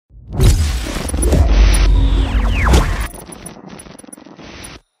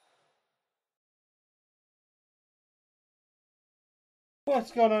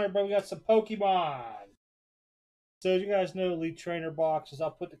What's going on, everybody? We got some Pokemon. So as you guys know, Elite Trainer boxes.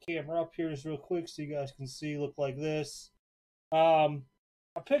 I'll put the camera up here just real quick so you guys can see. Look like this. I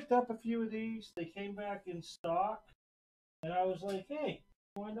picked up a few of these. They came back in stock, and I was like, hey,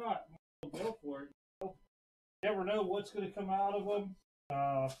 why not? I'll go for it. You never know what's going to come out of them.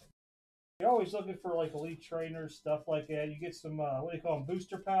 You're always looking for like Elite Trainers, stuff like that. You get some what do you call them,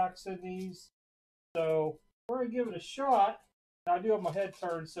 booster packs in these. So we're gonna give it a shot. I do have my head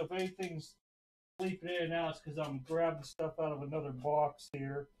turned, so if anything's sleeping in and out, it's because I'm grabbing stuff out of another box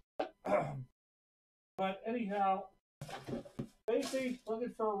here. But anyhow, basically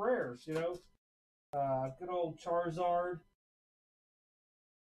looking for rares, you know. Good old Charizard.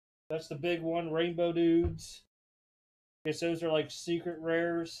 That's the big one. Rainbow Dudes. Guess those are like secret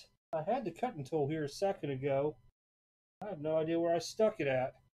rares. I had the cutting tool here a second ago. I have no idea where I stuck it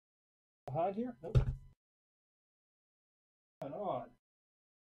at. Behind here? Nope. Kind of odd.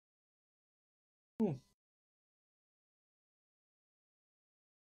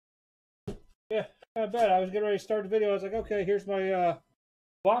 Yeah, not bad. I was getting ready to start the video. I was like, okay, here's my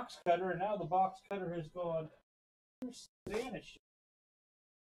box cutter, and now the box cutter has gone vanished.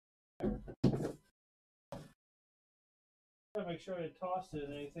 Gotta make sure I didn't toss it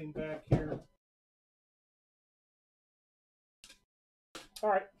in anything back here.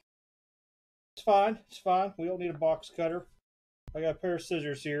 Alright. It's fine. It's fine. We don't need a box cutter. I got a pair of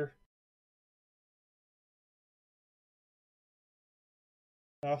scissors here.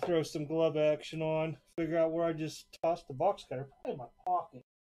 I'll throw some glove action on. Figure out where I just tossed the box cutter. Probably in my pocket.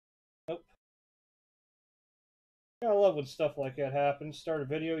 Nope. Yeah, I love when stuff like that happens. Start a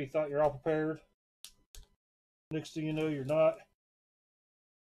video, you thought you're all prepared. Next thing you know, you're not.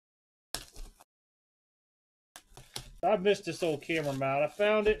 I've missed this old camera mount. I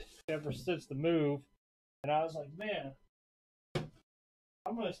found it ever since the move. And I was like, man,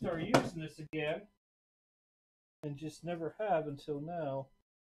 I'm going to start using this again. And just never have until now.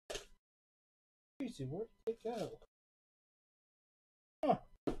 Crazy, where did it go? Huh,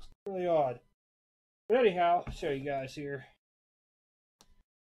 it's really odd. But anyhow, I'll show you guys here.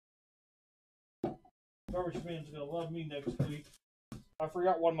 Garbage man's going to love me next week. I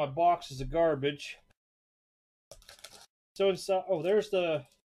forgot one of my boxes of garbage. So inside, oh, there's the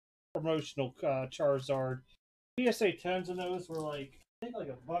promotional Charizard. PSA 10s in those were like, I think like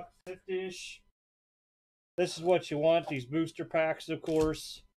 $1.50-ish. This is what you want, these booster packs, of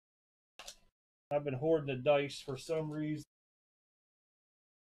course. I've been hoarding the dice for some reason.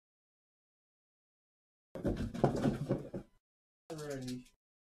 Alrighty.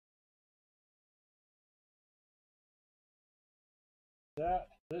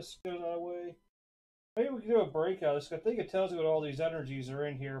 This goes that way. Maybe we can do a breakout. I think it tells you what all these energies are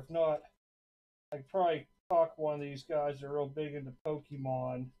in here. If not, I could probably talk one of these guys that are real big into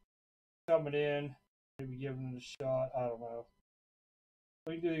Pokemon coming in. Maybe give them a shot. I don't know.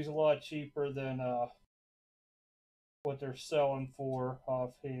 We can do these a lot cheaper than what they're selling for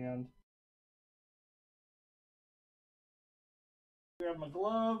offhand. Grab my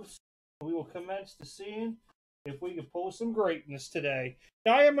gloves. We will commence the scene if we can pull some greatness today.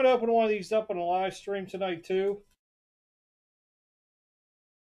 Now, I am going to open one of these up on a live stream tonight, too.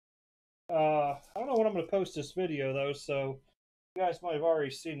 I don't know when I'm going to post this video, though, so you guys might have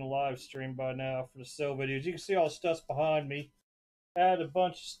already seen the live stream by now for the sale videos. You can see all the stuff behind me. Add a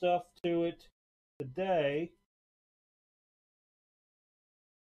bunch of stuff to it today.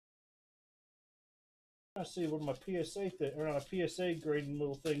 I see what my PSA or not a PSA grading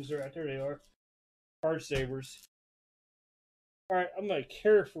little things are out there. They are card savers. All right, I'm going to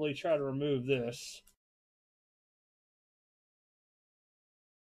carefully try to remove this.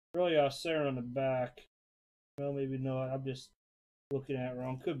 Really off center on the back. Well, maybe not. I'm just looking at it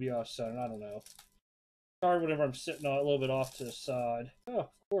wrong. Could be off center. I don't know. Hard whenever I'm sitting on a little bit off to the side. Oh, of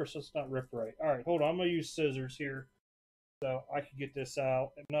course, let's not rip right. All right, hold on. I'm going to use scissors here so I can get this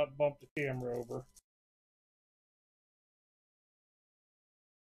out and not bump the camera over.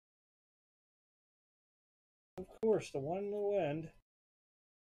 Of course, the one little end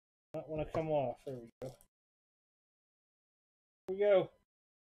not want to come off. There we go. Here we go.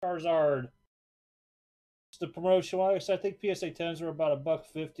 Charizard. It's the promotional. I think PSA 10s are about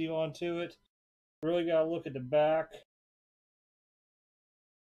 $1.50 onto it. Really got to look at the back.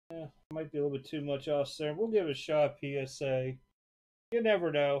 Yeah, might be a little bit too much off there. We'll give it a shot, PSA. You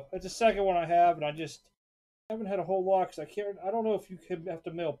never know. It's the second one I have, and I just haven't had a whole lot because I don't know if you have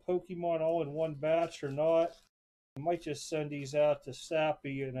to mail Pokemon all in one batch or not. I might just send these out to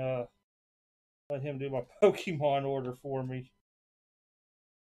Sappy and let him do my Pokemon order for me.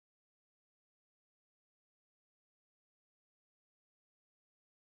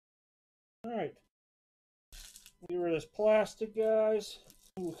 Alright. Get rid of this plastic, guys.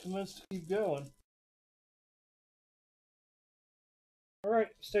 We'll commence to keep going. Alright,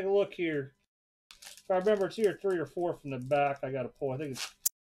 let's take a look here. If I remember, it's either 3 or 4 from the back I gotta pull. I think it's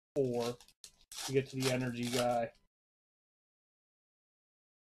 4 to get to the energy guy.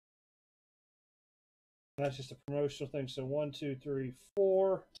 And that's just a promotional thing. So 1, 2, 3,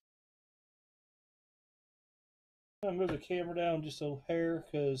 4. I'm gonna move the camera down just a hair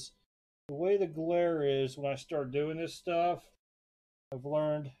because the way the glare is when I start doing this stuff, I've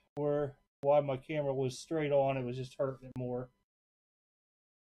learned why my camera was straight on. It was just hurting it more.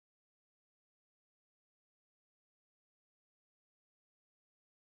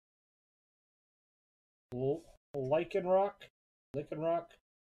 Lichen rock.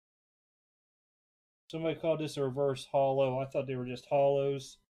 Somebody called this a reverse hollow. I thought they were just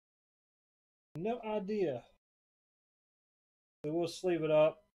hollows. No idea. So we'll sleeve it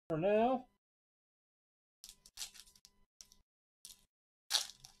up for now.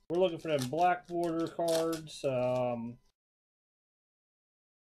 We're looking for them black border cards. 2,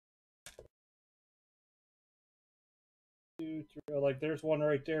 3. Like there's one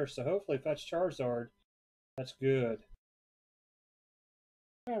right there. So hopefully, if that's Charizard, that's good.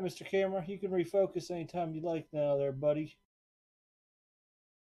 All right, Mr. Camera, you can refocus anytime you like now, there, buddy.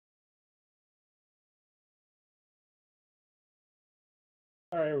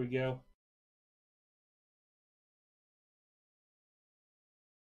 All right, here we go.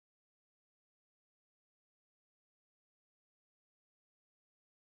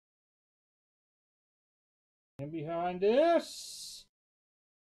 And behind this,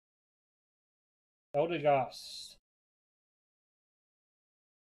 Eldegoss.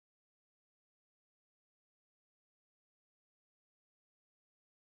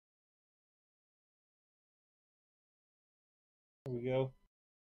 Here we go.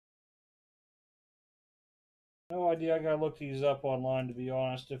 No idea. I gotta look these up online, to be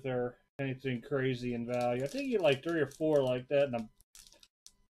honest, if they're anything crazy in value. I think you get like 3 or 4 like that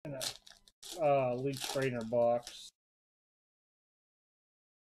in a Elite Trainer box.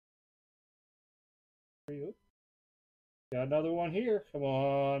 Got another one here. Come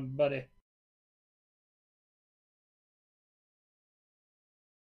on, buddy.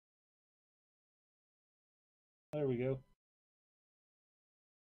 There we go.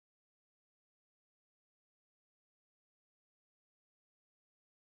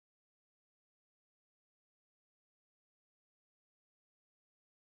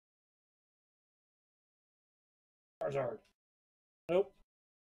 Charizard. Nope.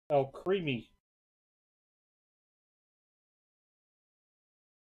 Oh, creamy.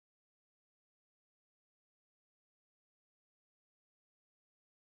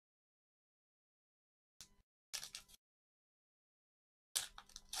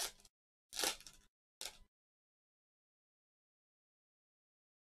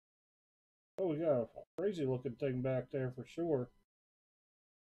 Oh, we got a crazy looking thing back there for sure.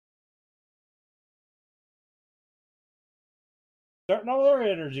 Starting all their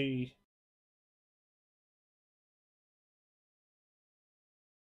energy.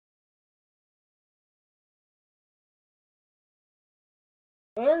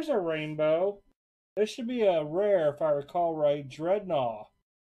 Oh, there's a rainbow. This should be a rare, if I recall right, Dreadnought.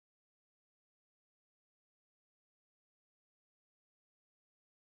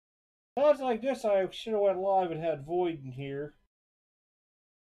 Sounds like this, I should have went live and had Void in here.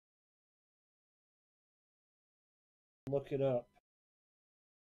 Look it up.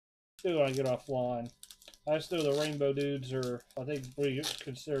 Still want to get offline. I just know the rainbow dudes are, I think,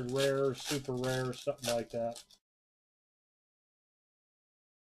 considered rare, super rare, something like that.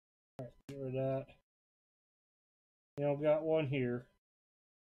 Alright, get rid of that. You know, got one here.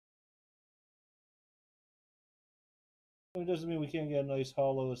 It doesn't mean we can't get a nice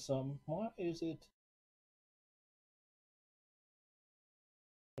hollow or something. What is it?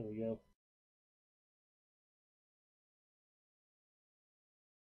 There we go.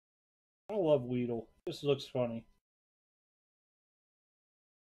 I love Weedle. This looks funny.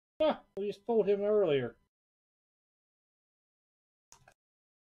 Ah, we just pulled him earlier.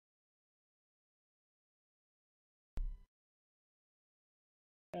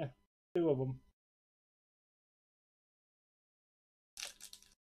 Eh, 2 of them.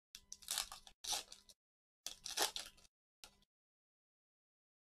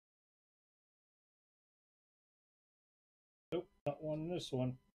 Nope, not one in this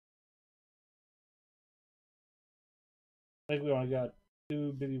one. I think we only got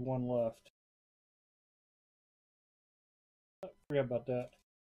 2, maybe 1 left. Oh, forget about that.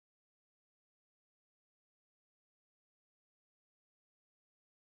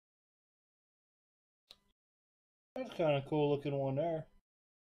 That's kind of cool looking one there.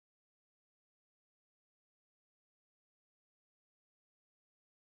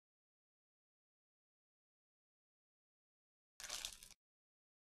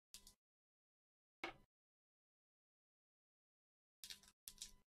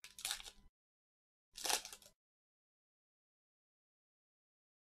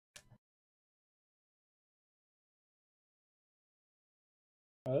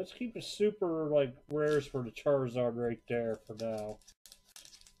 Let's keep it super like rares for the Charizard right there for now.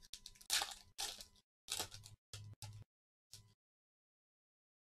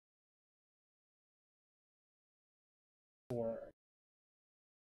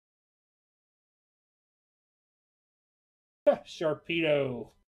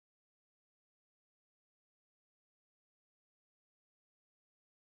 Sharpedo.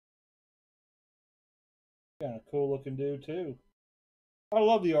 Kind of cool looking dude too. I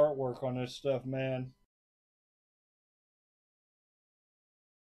love the artwork on this stuff, man.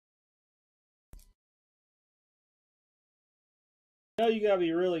 You know, you gotta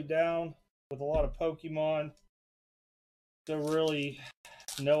be really down with a lot of Pokemon to really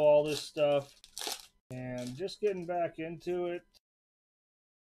know all this stuff. And just getting back into it,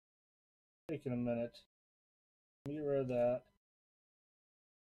 taking a minute. Get rid of that.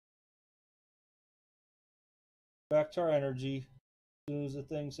 Back to our energy. As soon as the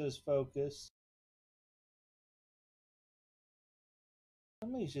thing says focus.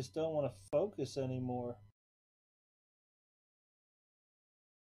 Some of these just don't want to focus anymore.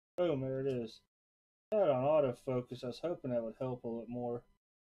 Boom, there it is. That on autofocus. I was hoping that would help a little more.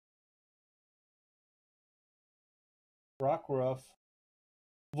 Rockruff.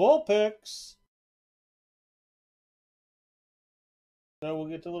 Vulpix. So we'll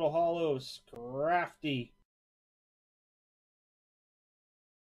get the little hollow Scrafty.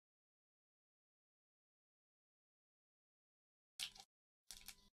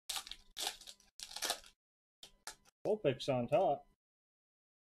 Vulpix on top.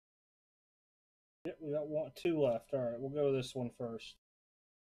 Yep, we got two left. Alright, we'll go with this one first.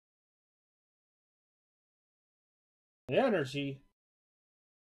 The energy.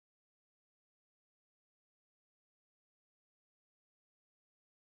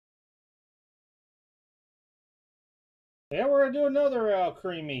 Yeah, we're gonna do another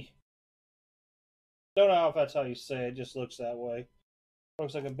creamy. Don't know if that's how you say it. It just looks that way.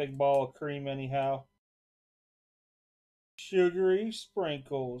 Looks like a big ball of cream anyhow. Sugary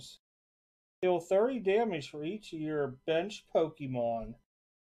Sprinkles. Deal 30 damage for each of your bench Pokemon.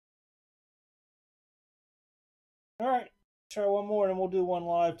 Alright, try one more and we'll do one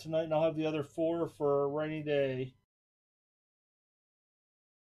live tonight, and I'll have the other 4 for a rainy day.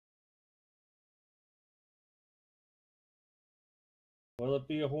 Will it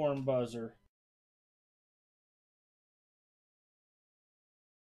be a horn buzzer?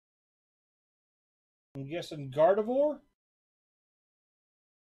 I'm guessing Gardevoir?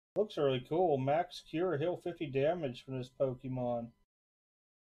 Looks really cool. Max Cure, heal 50 damage from this Pokemon.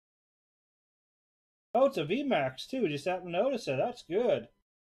 Oh, it's a VMAX too. Just happened to notice it. That's good.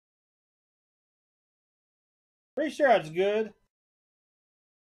 Pretty sure that's good.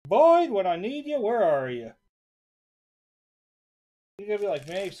 Boyd, when I need you, where are you? You're gonna be like,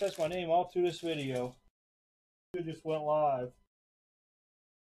 man, he says my name all through this video. It just went live.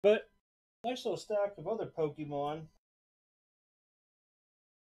 But nice little stack of other Pokemon.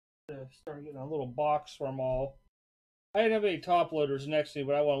 Start getting a little box from all. I didn't have any top loaders next to me,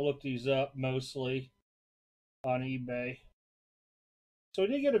 but I want to look these up mostly on eBay. So we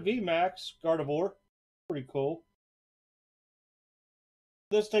did get a VMAX Gardevoir. Pretty cool.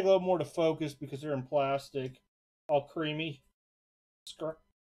 This take a little more to focus because they're in plastic. All creamy.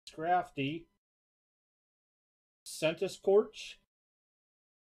 Scrafty. Centiskorch.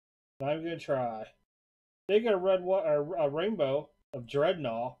 Not even gonna try. They got a rainbow of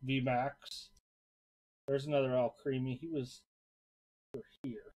Dreadnought VMAX. There's another all creamy. He was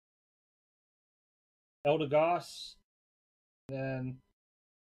here. Eldegoss. Then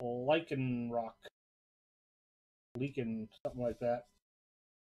Lycanroc. Leakin, something like that.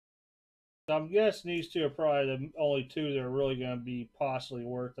 So I'm guessing these two are probably the only two that are really going to be possibly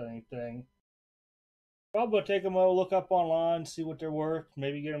worth anything. Probably going to take them a look up online, see what they're worth,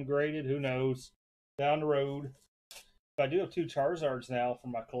 maybe get them graded, who knows, down the road. But I do have 2 Charizards now for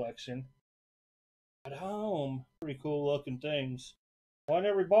my collection. At home, pretty cool looking things. One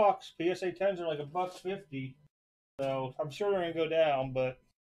every box. PSA 10s are like $1.50, so I'm sure they're going to go down, but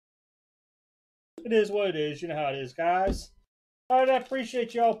it is what it is. You know how it is, guys. Alright, I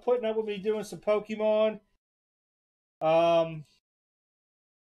appreciate y'all putting up with me doing some Pokemon.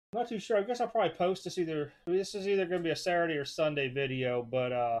 I'm not too sure. I guess I'll probably post this either. This is either going to be a Saturday or Sunday video,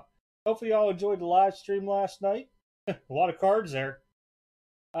 but hopefully y'all enjoyed the live stream last night. A lot of cards there.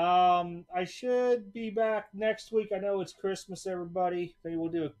 I should be back next week. I know it's Christmas, everybody. Maybe we'll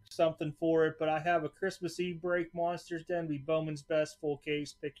do something for it, but I have a Christmas Eve break. Monsters Den be Bowman's Best full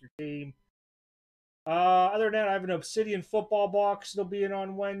case. Pick your team. Other than that, I have an Obsidian football box. It'll be in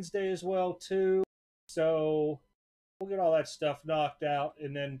on Wednesday as well too. So we'll get all that stuff knocked out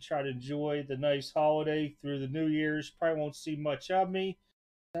and then try to enjoy the nice holiday through the New Year's. Probably won't see much of me.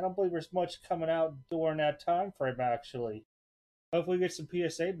 I don't believe there's much coming out during that time frame actually. Hopefully get some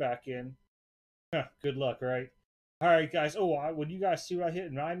PSA back in. Good luck, right? All right, guys. Oh, when you guys see what I hit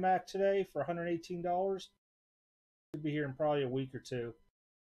in IMAC today for $118, should be here in probably a week or two.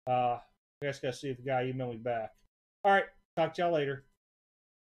 I guess gotta see if the guy emailed me back. All right, talk to y'all later.